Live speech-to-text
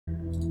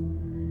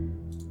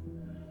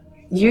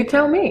You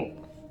tell me.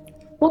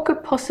 What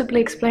could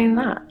possibly explain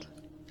that?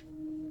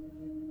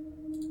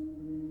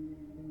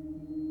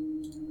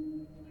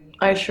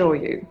 I assure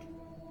you,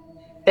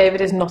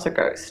 David is not a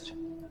ghost.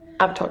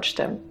 I've touched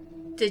him.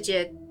 Did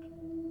you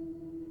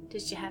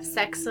have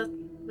sex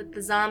with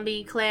the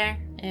zombie, Claire?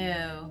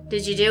 Ew.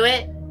 Did you do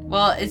it?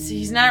 Well,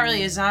 he's not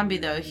really a zombie,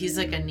 though. He's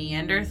like a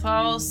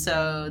Neanderthal,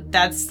 so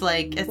that's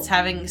like, it's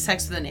having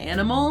sex with an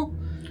animal.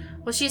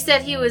 Well, she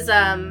said he was,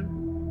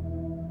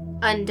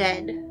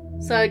 undead.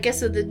 So I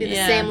guess it would be the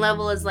same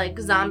level as, like,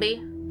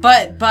 zombie.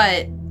 But,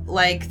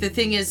 like, the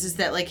thing is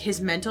that, like,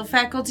 his mental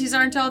faculties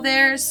aren't all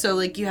there, so,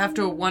 like, you have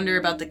to wonder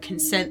about the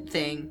consent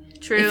thing.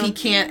 True. If he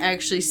can't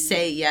actually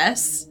say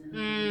yes.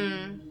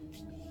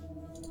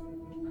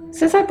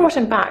 Since I brought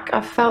him back,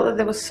 I felt that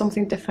there was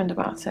something different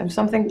about him.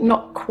 Something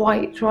not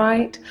quite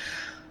right.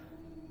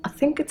 I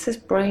think it's his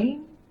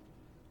brain.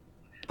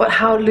 But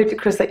how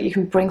ludicrous that you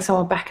can bring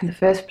someone back in the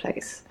first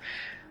place.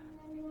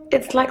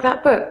 It's like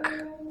that book,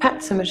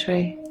 Pet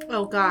Cemetery.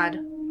 Oh, God.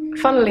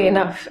 Funnily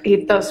enough, he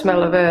does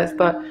smell of earth,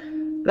 but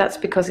that's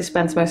because he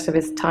spends most of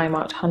his time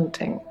out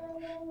hunting.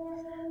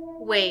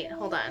 Wait,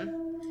 hold on.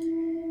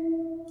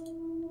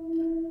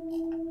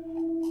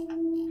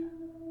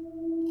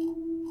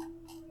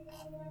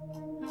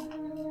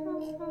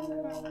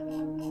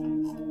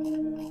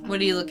 What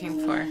are you looking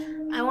for?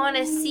 I want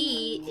to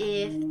see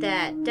if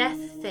that death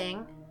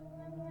thing...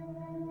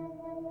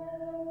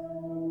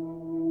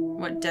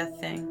 What death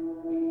thing?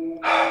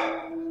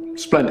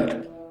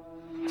 Splendid.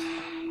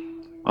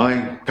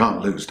 I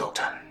can't lose,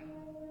 Doctor.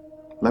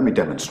 Let me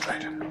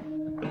demonstrate.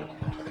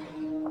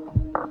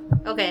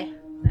 Okay.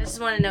 I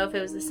just want to know if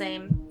it was the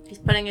same. He's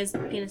putting his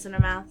penis in her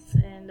mouth,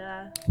 and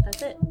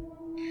that's it.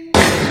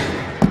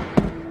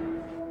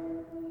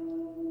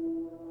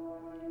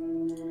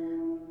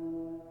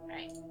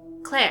 Alright.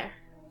 Claire.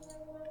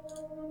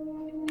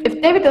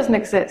 If David doesn't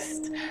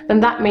exist, then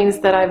that means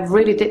that I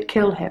really did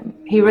kill him.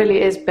 He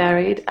really is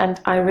buried, and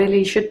I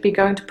really should be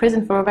going to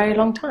prison for a very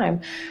long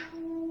time.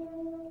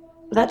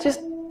 That just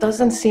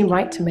doesn't seem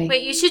right to me.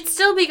 Wait, you should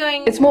still be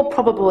going... It's more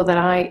probable that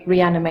I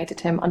reanimated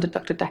him under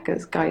Dr.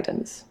 Dekker's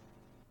guidance.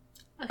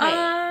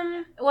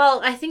 Okay.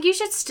 Well, I think you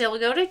should still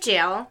go to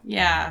jail.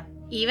 Yeah.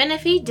 Even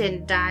if he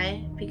didn't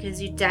die,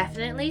 because you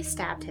definitely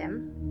stabbed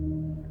him.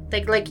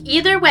 Like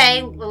either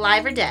way,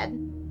 alive or dead.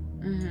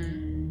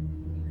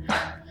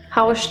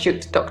 How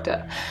astute,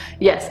 Doctor.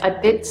 Yes, I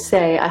did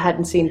say I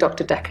hadn't seen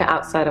Dr. Dekker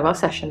outside of our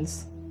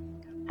sessions.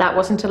 That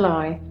wasn't a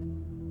lie.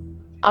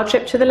 Our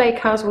trip to the lake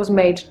house was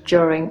made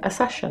during a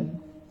session.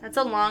 That's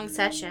a long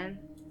session.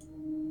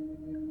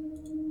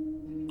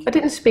 I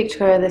didn't speak to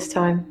her this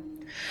time.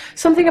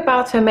 Something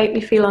about her made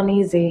me feel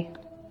uneasy.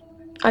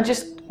 I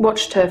just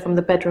watched her from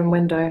the bedroom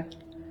window.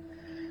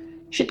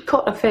 She'd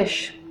caught a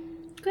fish.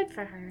 Good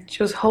for her.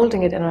 She was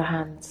holding it in her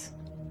hands.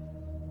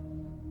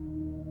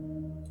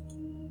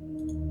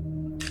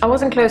 I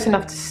wasn't close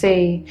enough to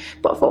see,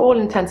 but for all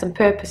intents and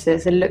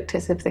purposes, it looked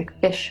as if the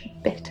fish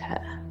bit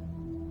her.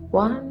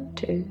 1,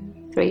 2,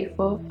 3,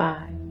 4,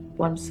 5.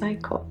 Once I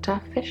caught a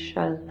fish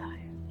alive.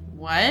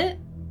 What?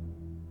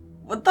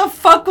 What the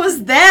fuck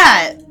was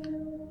that?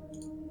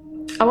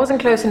 I wasn't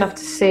close enough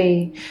to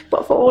see,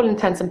 but for all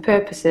intents and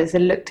purposes, it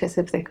looked as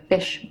if the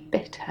fish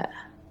bit her.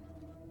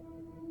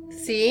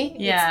 See?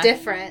 Yeah. It's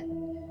different.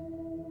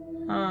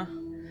 Huh.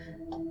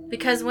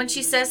 Because when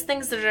she says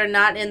things that are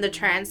not in the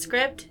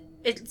transcript,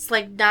 it's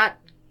like not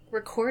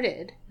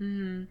recorded.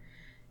 Mm-hmm.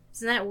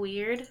 Isn't that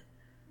weird?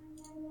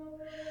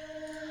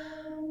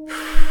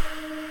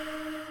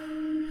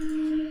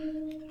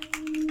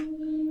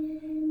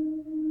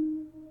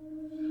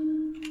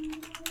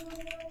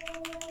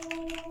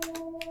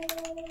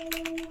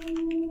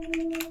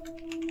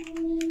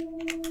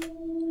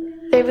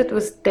 David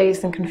was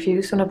dazed and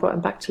confused when I brought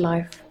him back to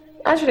life,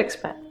 as you'd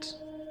expect.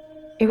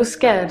 He was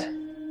scared.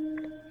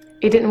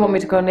 He didn't want me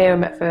to go near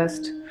him at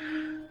first,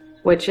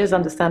 which is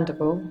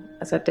understandable,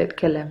 as I did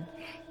kill him.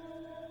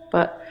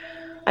 But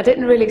I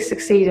didn't really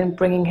succeed in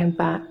bringing him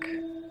back.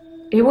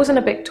 He wasn't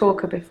a big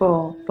talker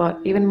before, but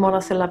even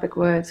monosyllabic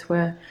words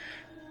were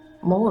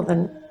more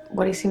than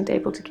what he seemed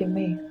able to give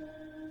me.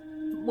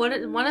 What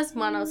is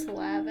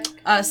monosyllabic?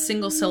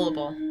 Single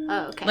syllable.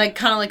 Oh, okay. Like,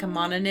 kind of like a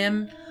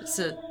mononym.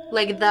 So,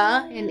 like the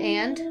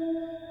and?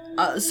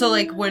 So,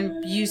 like,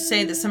 when you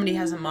say that somebody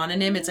has a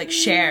mononym, it's like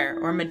Cher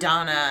or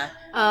Madonna.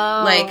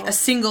 Oh. Like, a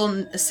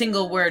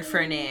single word for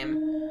a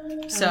name.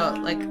 So,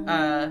 like,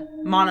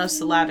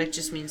 monosyllabic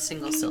just means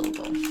single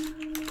syllable.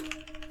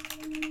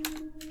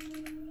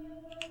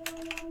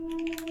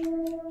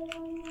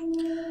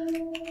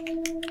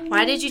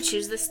 Why did you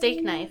choose the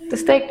steak knife? The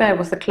steak knife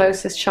was the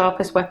closest,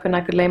 sharpest weapon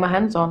I could lay my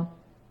hands on.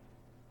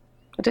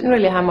 I didn't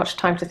really have much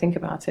time to think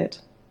about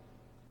it.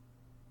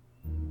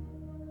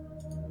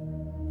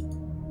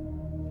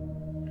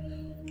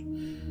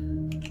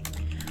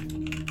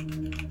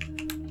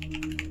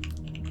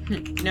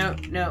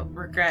 No,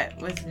 regret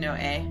with no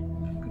A.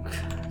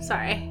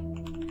 Sorry.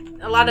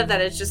 A lot of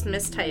that is just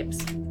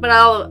mistypes. But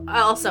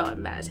I also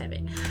am bad at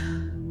typing.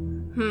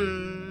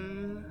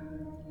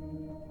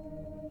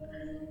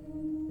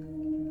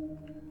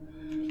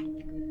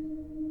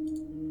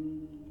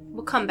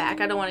 We'll come back.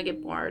 I don't want to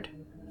get bored.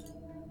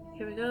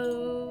 Here we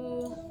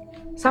go.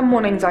 Some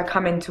mornings I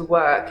come into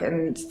work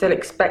and still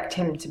expect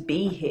him to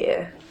be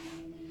here.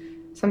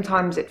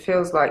 Sometimes it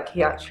feels like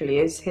he actually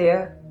is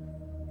here,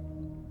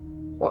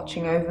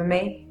 watching over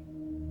me.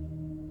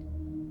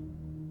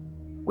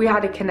 We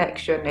had a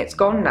connection. It's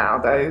gone now,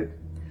 though.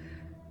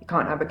 You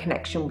can't have a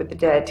connection with the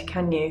dead,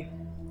 can you?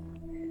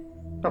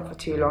 Not for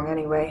too long,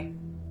 anyway.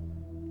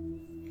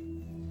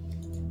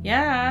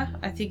 Yeah,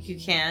 I think you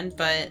can,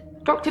 but...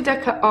 Dr.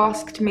 Dekker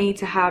asked me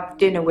to have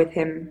dinner with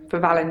him for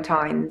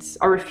Valentine's.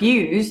 I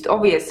refused,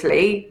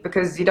 obviously,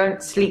 because you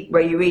don't sleep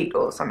where you eat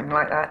or something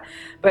like that.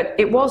 But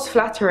it was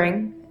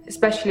flattering,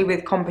 especially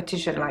with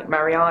competition like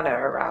Mariana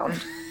around.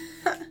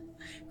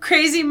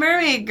 Crazy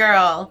mermaid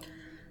girl.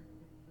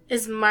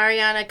 Is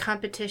Mariana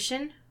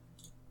competition?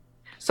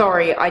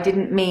 Sorry, I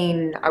didn't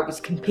mean I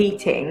was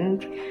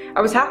competing.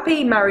 I was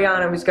happy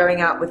Mariana was going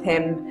out with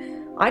him.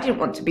 I didn't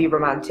want to be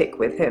romantic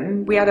with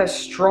him. We had a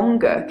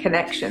stronger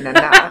connection than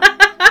that.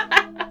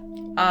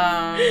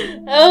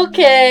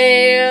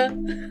 Okay.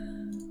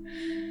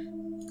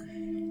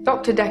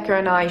 Dr. Dekker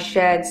and I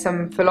shared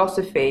some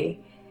philosophy.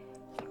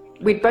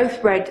 We'd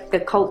both read The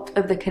Cult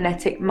of the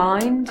Kinetic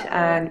Mind,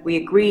 and we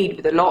agreed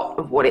with a lot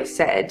of what it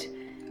said.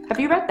 Have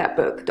you read that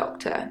book,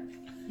 Doctor?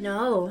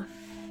 No.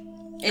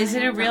 Is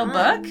it a real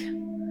book?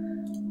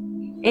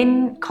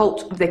 In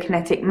Cult of the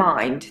Kinetic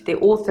Mind, the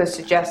author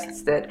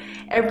suggests that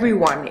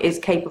everyone is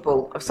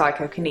capable of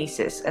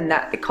psychokinesis and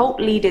that the cult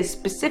leaders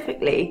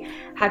specifically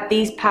had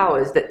these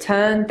powers that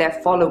turned their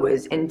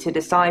followers into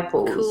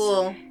disciples.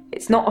 Cool.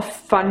 It's not a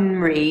fun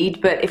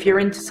read, but if you're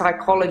into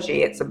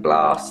psychology, it's a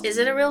blast. Is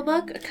it a real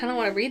book? I kind of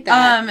want to read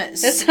that. That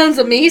sounds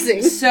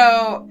amazing.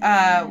 So,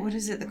 what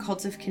is it? The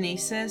Cult of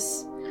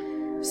Kinesis?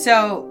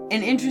 So,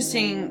 an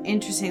interesting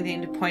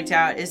thing to point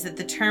out is that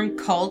the term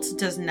cult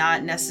does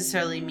not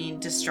necessarily mean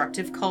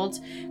destructive cult.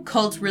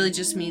 Cult really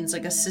just means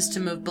like a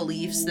system of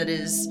beliefs that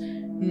is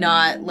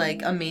not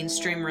like a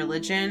mainstream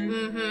religion.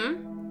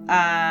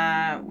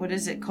 Mm-hmm. What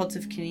is it? Cult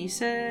of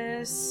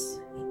Kinesis?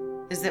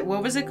 Is that,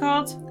 what was it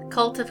called?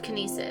 Cult of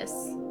Kinesis.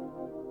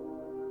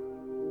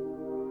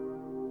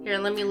 Here,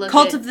 let me look.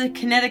 Cult of the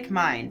Kinetic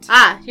Mind.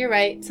 Ah, you're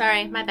right.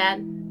 Sorry, my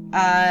bad.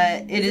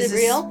 It is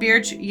real?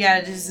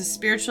 It is a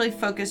spiritually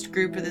focused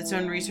group with its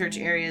own research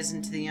areas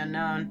into the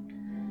unknown.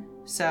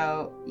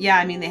 So, yeah,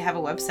 I mean, they have a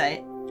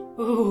website.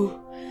 Ooh.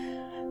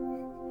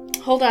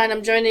 Hold on,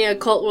 I'm joining a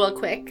cult real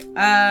quick.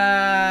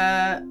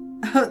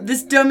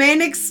 This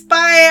domain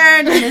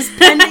expired and is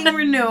pending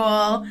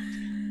renewal.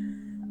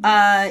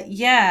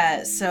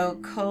 Yeah, so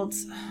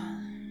cults.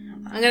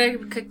 I'm gonna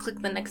click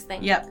the next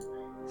thing. Yep.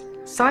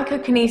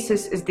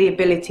 Psychokinesis is the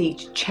ability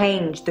to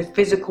change the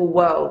physical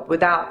world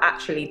without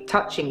actually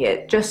touching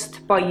it,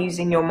 just by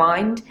using your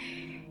mind.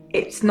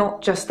 It's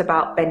not just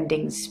about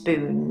bending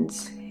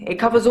spoons. It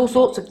covers all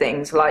sorts of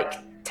things like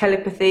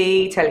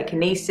telepathy,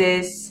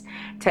 telekinesis,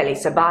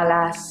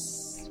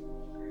 telesabalas.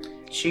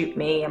 Shoot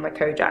me, I'm a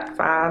Kojak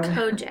fan.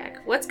 Kojak.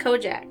 What's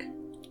Kojak?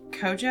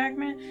 Kojak,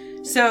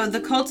 man? So, the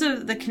Cult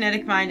of the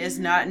Kinetic Mind is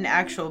not an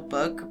actual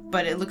book,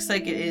 but it looks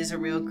like it is a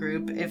real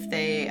group if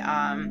they,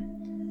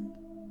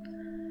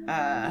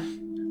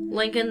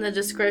 link in the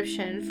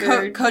description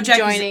for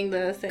joining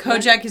the thing.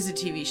 Kojak is a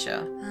TV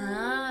show.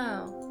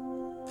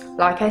 Oh.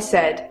 Like I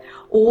said,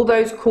 all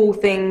those cool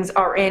things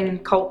are in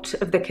Cult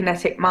of the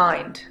Kinetic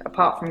Mind,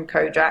 apart from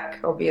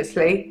Kojak,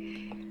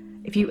 obviously.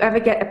 If you ever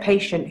get a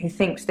patient who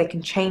thinks they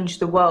can change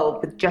the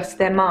world with just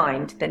their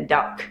mind, then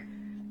duck,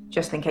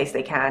 just in case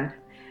they can.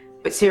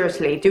 But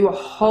seriously, do a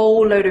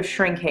whole load of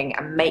shrinking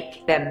and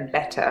make them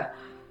better.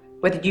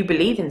 Whether you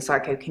believe in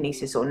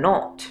psychokinesis or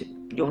not,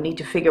 you'll need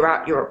to figure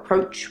out your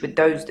approach with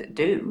those that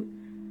do.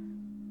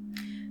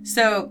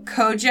 So,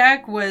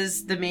 Kojak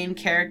was the main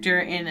character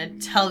in a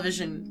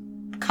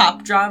television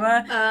cop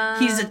drama.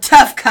 He's a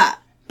tough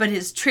cop, but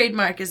his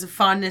trademark is a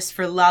fondness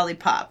for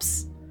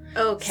lollipops.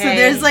 Okay. So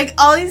there's like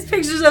all these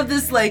pictures of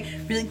this like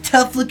really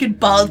tough looking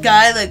bald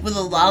guy like with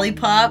a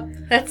lollipop.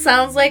 That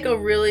sounds like a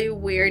really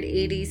weird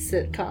 80s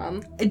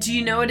sitcom. Do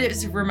you know what it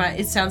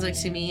sounds like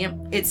to me?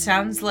 It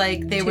sounds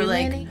like they were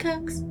like... Too many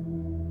cooks?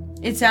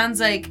 It sounds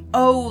like,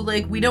 oh,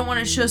 like, we don't want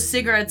to show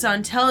cigarettes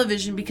on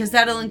television because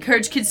that'll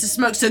encourage kids to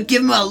smoke, so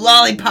give them a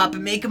lollipop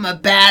and make them a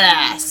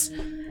badass.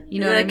 You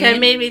know what I mean? That kind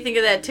of made me think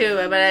of that, too.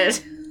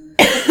 But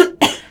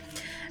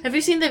have you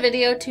seen the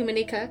video, Too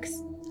Many Cooks?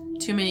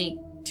 Too many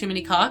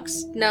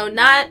cocks? No,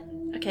 not...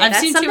 Okay, I've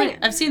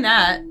seen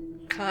that.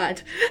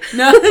 God.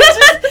 No.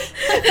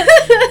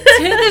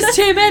 There's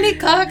too many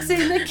cocks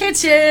in the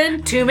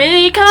kitchen. Too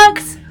many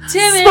cocks. Too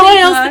many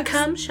spoils cocks. the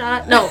cum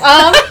shot. No.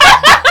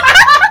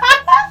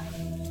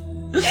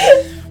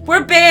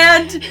 We're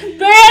banned.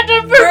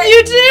 Banned from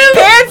YouTube.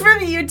 Banned from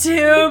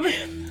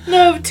YouTube.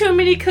 No, Too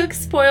Many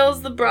Cooks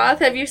spoils the broth.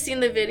 Have you seen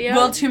the video?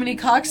 Well, too many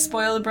cocks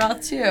spoil the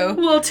broth too.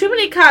 Well, Too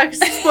Many Cocks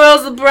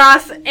spoils the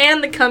broth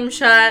and the cum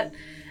shot.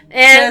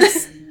 And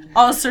just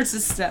all sorts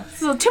of stuff.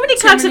 So Too Many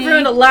Cocks have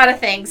ruined a lot of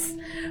things.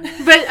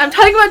 But I'm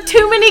talking about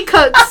Too Many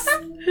Cooks.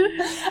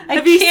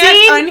 Have you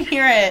seen?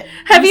 Unhear it.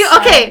 Have you?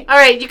 Okay, all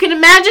right. You can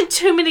imagine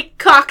Too Many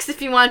Cocks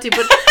if you want to,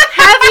 but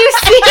have you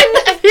seen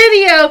the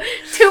video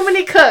Too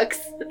Many Cooks?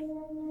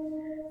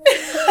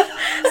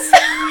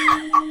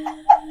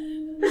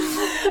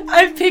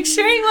 I'm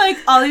picturing like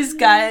all these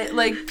guys,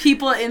 like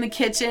people in the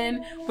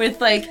kitchen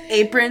with like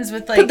aprons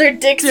with like Put their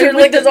dicks with in,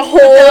 like there's a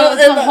hole.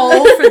 there's a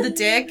hole for the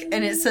dick,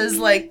 and it says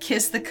like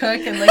 "kiss the cook"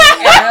 and like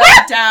arrow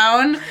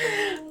down.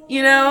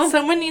 You know,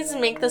 Someone needs to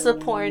make this a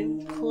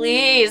porn,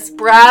 please.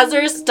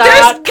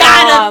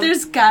 Browsers.com.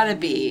 There's gotta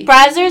be.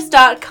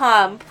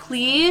 Browsers.com.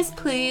 Please.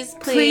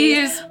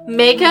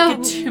 Make a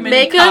Too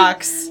Many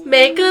Cocks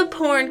Make a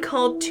porn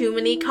called Too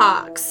Many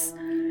Cocks.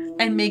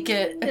 and make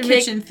it a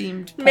kitchen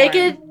themed. Make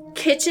it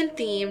kitchen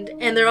themed,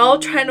 and they're all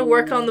trying to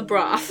work on the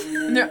broth.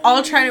 And they're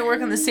all trying to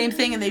work on the same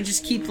thing, and they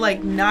just keep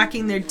like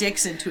knocking their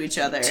dicks into each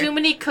other. Too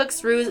Many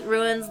Cooks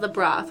ruins the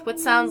broth. What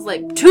sounds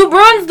like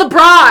ruins the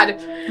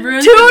broad?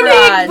 Ruins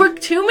the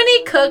broad. Too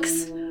many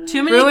cooks.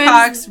 Too many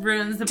cocks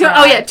ruins the broad.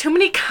 Oh yeah, Too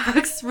Many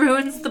Cocks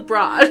ruins the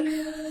broad.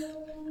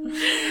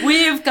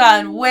 We've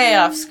gone way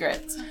off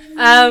script.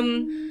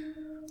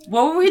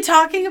 What were we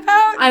talking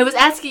about? I was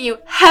asking you,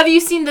 have you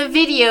seen the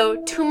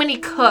video Too Many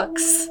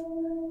Cooks?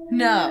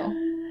 No.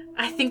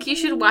 I think you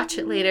should watch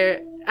it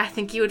later. I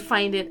think you would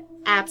find it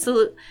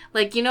absolute.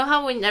 Like, you know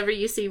how whenever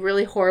you see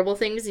really horrible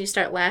things and you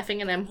start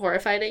laughing and I'm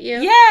horrified at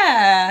you?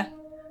 Yeah.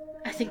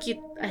 I think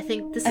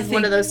this is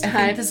one of those times.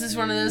 I think this is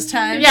one of those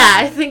times. Yeah,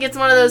 I think it's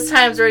one of those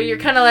times where you're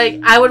kind of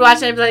like, I would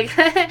watch it and be like,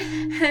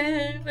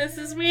 this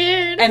is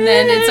weird. And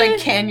then it's like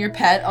Can Your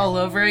Pet all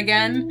over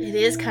again. It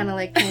is kind of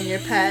like Can Your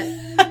Pet.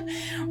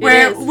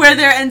 where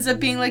there ends up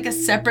being like a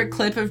separate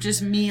clip of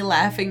just me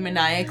laughing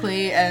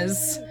maniacally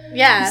as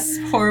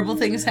horrible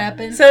things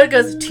happen. So it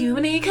goes, Too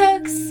Many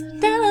Cooks.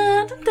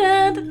 Da, da,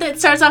 da, da. It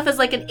starts off as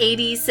like an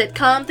 80s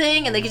sitcom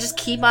thing, and they can just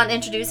keep on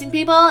introducing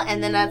people,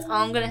 and then that's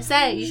all I'm going to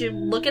say. You should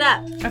look it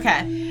up.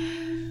 Okay.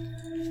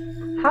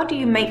 How do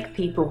you make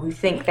people who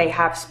think they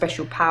have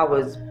special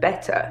powers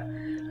better?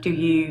 Do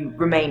you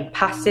remain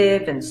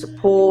passive and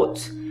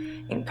support,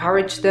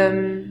 encourage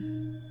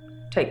them,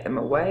 take them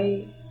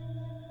away?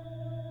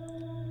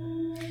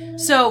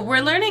 So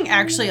we're learning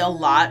actually a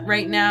lot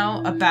right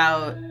now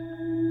about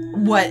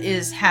what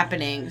is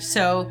happening.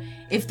 So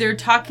if they're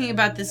talking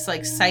about this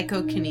like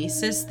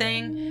psychokinesis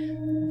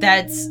thing,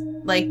 that's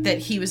like that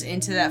he was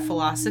into that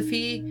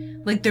philosophy,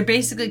 like they're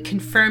basically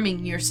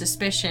confirming your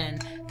suspicion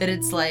that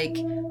it's like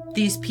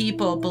these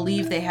people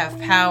believe they have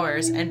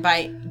powers, and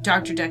by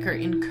Dr. Dekker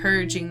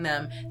encouraging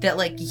them that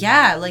like,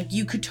 yeah, like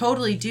you could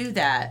totally do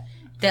that,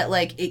 that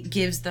like it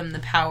gives them the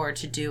power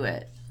to do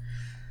it.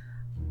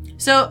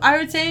 So I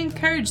would say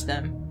encourage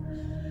them.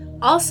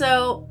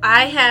 Also,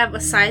 I have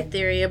a side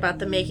theory about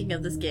the making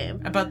of this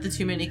game. About the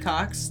Too Many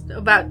Cocks?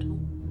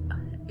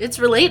 It's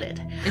related.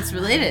 It's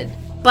related.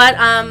 But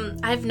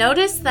I've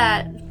noticed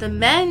that the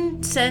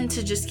men tend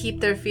to just keep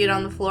their feet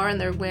on the floor and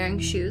they're wearing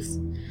shoes,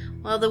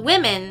 while the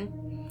women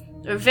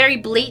are very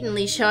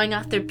blatantly showing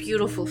off their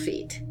beautiful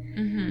feet.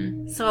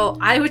 Mm-hmm. So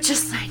I would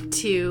just like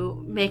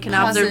to make an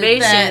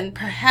observation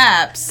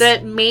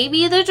that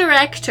maybe the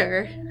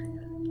director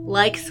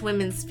likes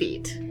women's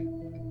feet.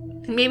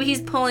 Maybe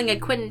he's pulling a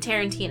Quentin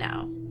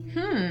Tarantino.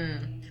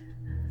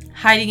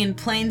 Hiding in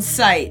plain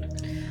sight.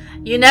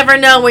 You never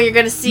know when you're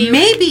going to see...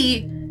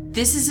 Maybe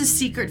this is a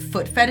secret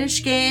foot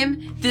fetish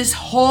game. This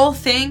whole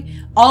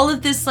thing, all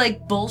of this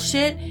like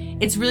bullshit,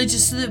 it's really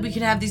just so that we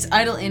can have these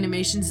idle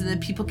animations and then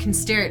people can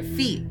stare at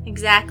feet.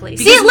 Exactly.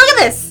 See, look at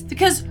this!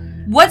 Because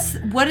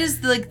what is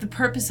the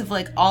purpose of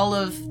like all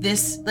of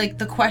this, like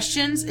the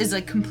questions is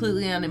like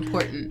completely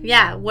unimportant.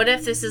 Yeah, what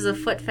if this is a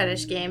foot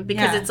fetish game?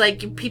 Because it's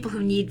like people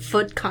who need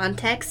foot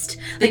context.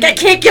 Like, I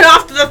can't get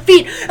off to the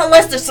feet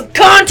unless there's some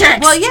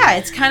context! Well, yeah,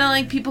 it's kind of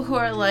like people who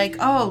are like,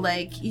 oh,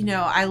 like, you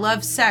know, I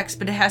love sex,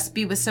 but it has to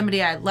be with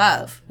somebody I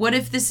love. What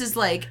if this is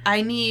like,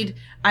 I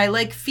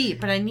like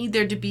feet, but I need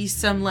there to be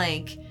some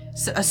like...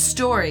 a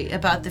story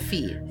about the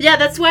feet. Yeah,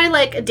 that's why,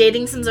 like,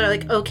 dating sims are,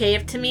 like, okay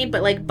to me,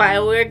 but, like,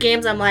 BioWare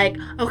games, I'm like,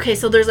 okay,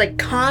 so there's, like,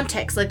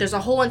 context. Like, there's a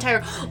whole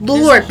entire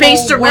lore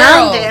based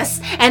around this.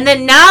 And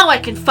then now I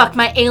can fuck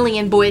my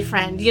alien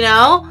boyfriend, you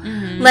know?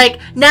 Mm-hmm. Like,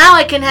 now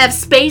I can have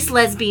space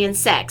lesbian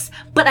sex.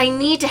 But I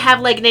need to have,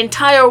 like, an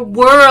entire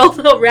world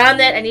around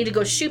that. I need to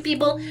go shoot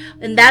people.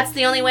 And that's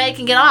the only way I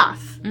can get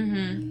off.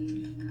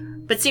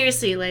 Mm-hmm. But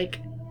seriously,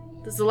 like,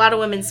 there's a lot of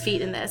women's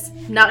feet in this.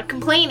 Not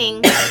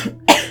complaining.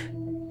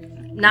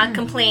 Not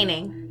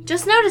complaining.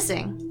 Just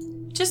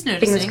noticing.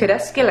 Things could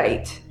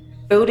escalate.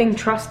 Building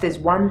trust is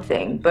one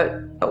thing,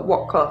 but at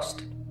what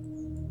cost?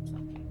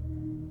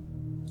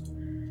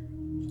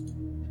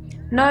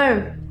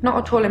 No, not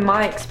at all in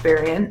my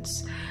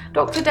experience.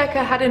 Dr.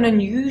 Dekker had an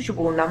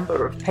unusual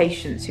number of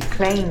patients who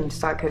claimed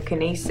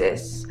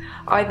psychokinesis.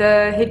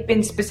 Either he'd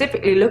been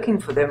specifically looking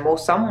for them or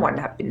someone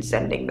had been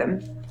sending them.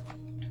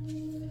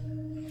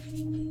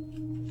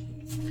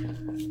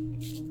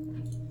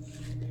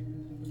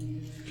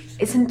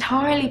 It's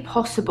entirely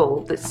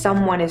possible that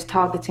someone is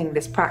targeting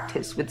this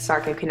practice with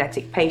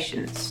psychokinetic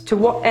patients. To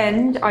what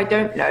end, I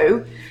don't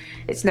know.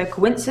 It's no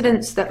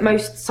coincidence that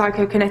most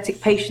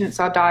psychokinetic patients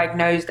are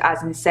diagnosed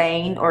as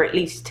insane, or at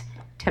least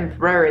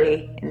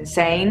temporarily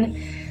insane.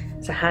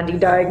 It's a handy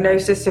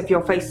diagnosis if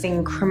you're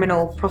facing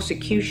criminal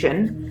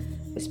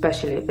prosecution,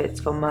 especially if it's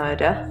for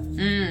murder.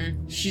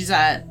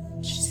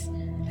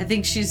 I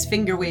think she's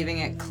finger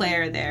waving at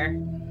Claire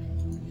there.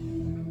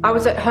 I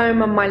was at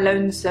home on my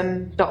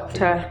lonesome,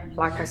 Doctor,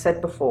 like I said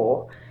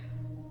before.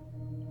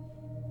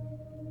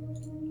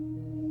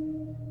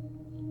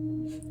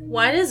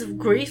 Why does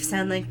grief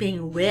sound like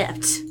being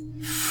whipped?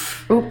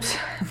 Oops,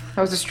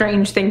 that was a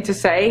strange thing to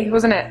say,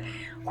 wasn't it?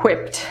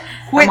 Whipped.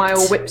 Whipped. Am I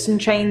all whips and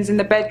chains in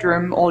the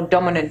bedroom or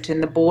dominant in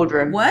the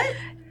boardroom? What?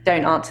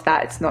 Don't answer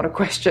that, it's not a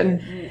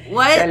question.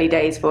 What? It's early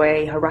days for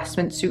a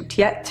harassment suit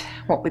yet.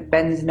 What with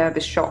Ben's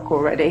nervous shock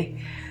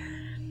already.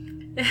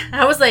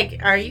 I was like,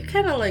 are you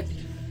kind of like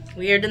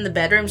weird in the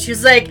bedroom? She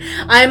was like,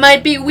 I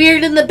might be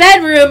weird in the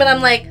bedroom. And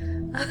I'm like,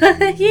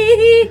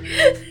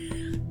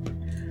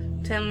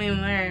 tell me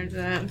where.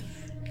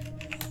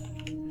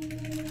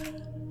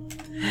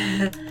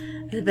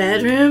 The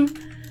bedroom?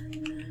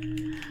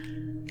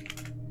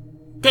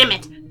 Damn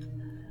it.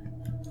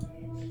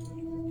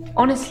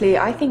 Honestly,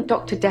 I think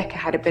Dr. Dekker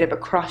had a bit of a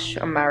crush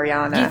on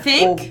Mariana. You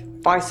think? Or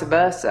vice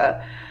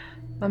versa.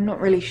 I'm not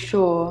really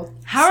sure.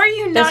 How are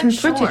you There's not some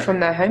sure? footage from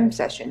their home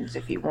sessions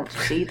if you want to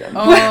see them.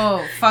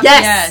 Oh, fuck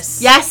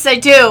yes. Yes, I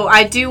do.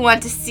 I do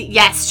want to see.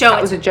 Yes, show That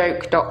it. was a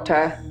joke,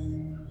 Doctor.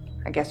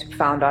 I guess we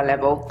found our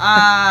level.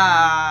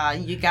 Ah,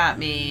 you got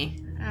me.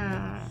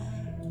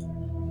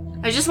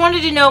 I just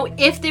wanted to know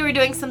if they were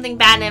doing something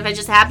bad, and if I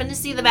just happened to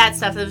see the bad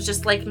stuff, it was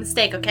just like a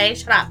mistake, okay?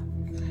 Shut up.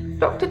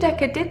 Dr.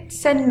 Dekker did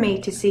send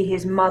me to see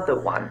his mother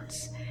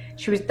once.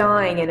 She was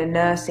dying in a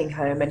nursing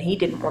home and he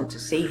didn't want to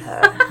see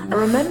her. I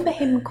remember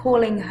him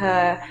calling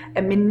her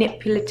a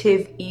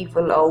manipulative,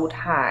 evil old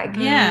hag.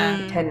 Yeah.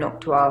 I tend not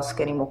to ask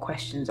any more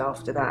questions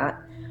after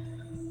that.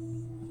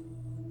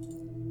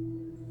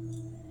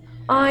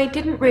 I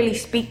didn't really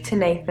speak to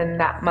Nathan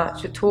that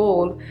much at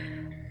all,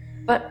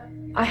 but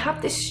I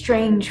have this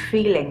strange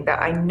feeling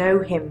that I know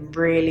him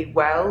really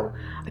well.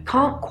 I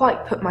can't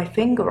quite put my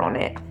finger on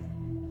it.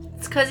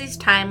 It's because he's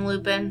time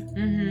looping.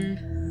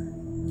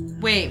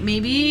 Mm-hmm. Wait,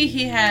 maybe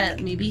he had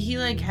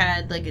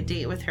like a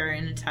date with her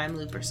in a time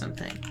loop or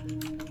something.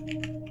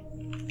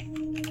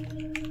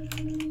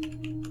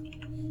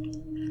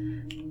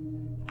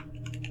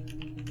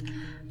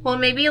 Well,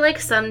 maybe like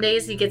some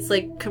days he gets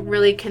like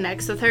really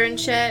connects with her and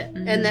shit,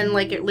 and then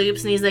like it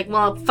loops, and he's like,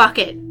 well, fuck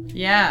it.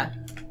 Yeah.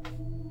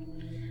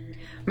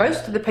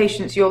 Most of the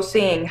patients you're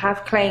seeing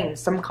have claimed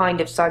some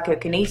kind of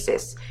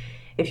psychokinesis.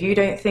 If you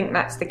don't think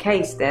that's the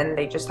case, then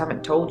they just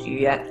haven't told you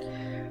yet.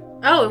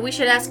 Oh, we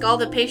should ask all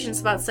the patients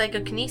about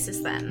psychokinesis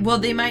then. Well,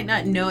 they might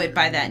not know it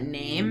by that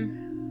name.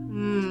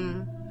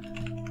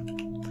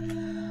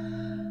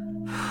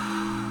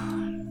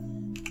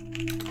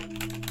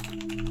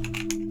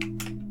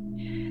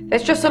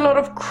 There's just a lot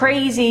of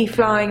crazy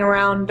flying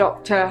around,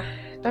 Doctor.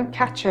 Don't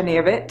catch any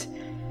of it.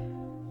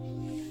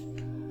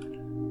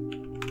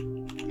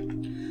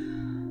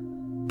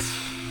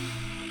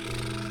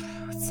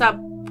 What's up,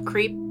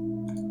 creep?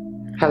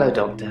 Hello,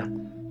 Doctor.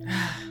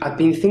 I've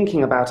been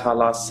thinking about our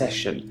last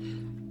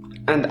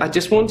session, and I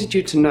just wanted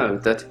you to know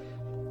that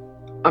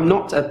I'm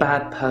not a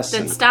bad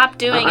person. Then stop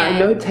doing I it.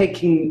 know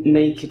taking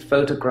naked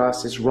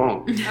photographs is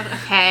wrong,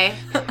 Okay.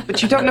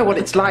 but you don't know what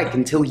it's like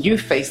until you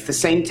face the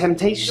same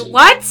temptation.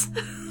 What?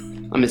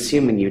 I'm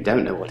assuming you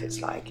don't know what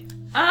it's like.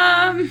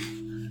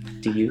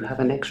 Do you have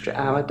an extra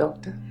hour,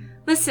 Doctor?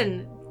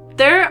 Listen,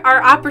 there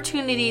are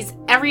opportunities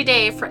every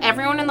day for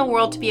everyone in the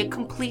world to be a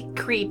complete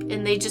creep,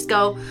 and they just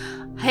go,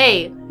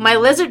 hey, my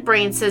lizard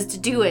brain says to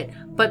do it,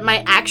 but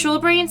my actual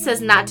brain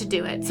says not to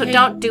do it, so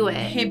don't do it.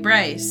 Hey,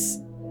 Bryce.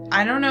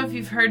 I don't know if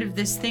you've heard of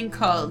this thing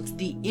called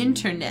the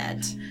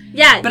internet.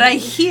 Yeah. But I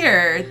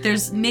hear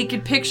there's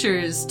naked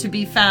pictures to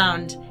be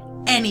found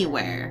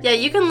anywhere. Yeah,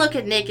 you can look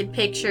at naked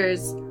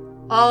pictures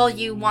all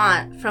you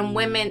want from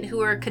women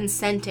who are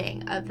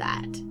consenting of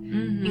that.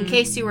 Mm-hmm. In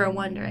case you were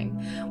wondering.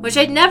 Which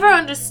I never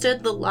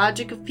understood the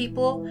logic of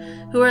people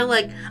who are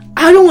like,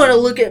 I don't want to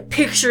look at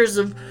pictures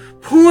of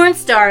porn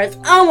stars.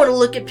 I want to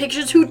look at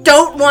pictures who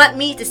don't want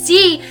me to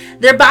see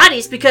their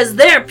bodies because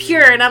they're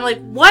pure. And I'm like,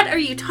 what are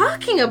you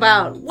talking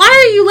about? Why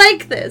are you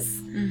like this?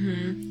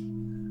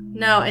 Mm-hmm.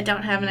 No, I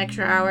don't have an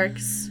extra hour.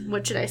 'Cause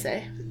what should I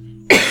say?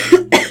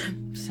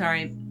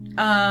 Sorry.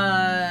 No,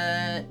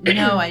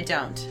 I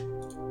don't.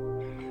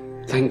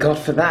 Thank God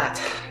for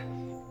that.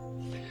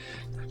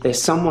 There's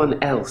someone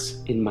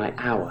else in my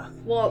hour.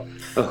 Well,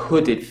 A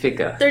hooded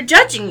figure. they're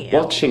judging you.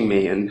 Watching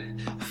me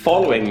and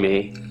following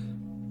me.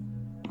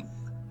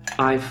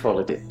 I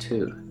followed it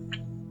too.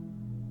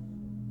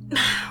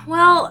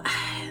 Well,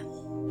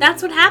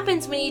 that's what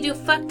happens when you do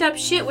fucked up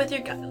shit with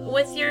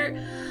your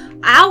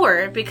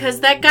hour.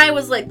 Because that guy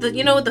was like,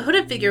 you know what the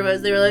hooded figure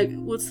was? They were like,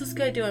 what's this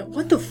guy doing?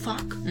 What the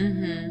fuck?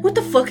 Mm-hmm. What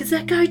the fuck is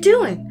that guy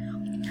doing?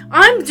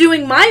 I'm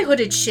doing my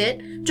hooded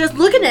shit, just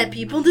looking at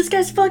people. This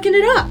guy's fucking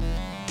it up.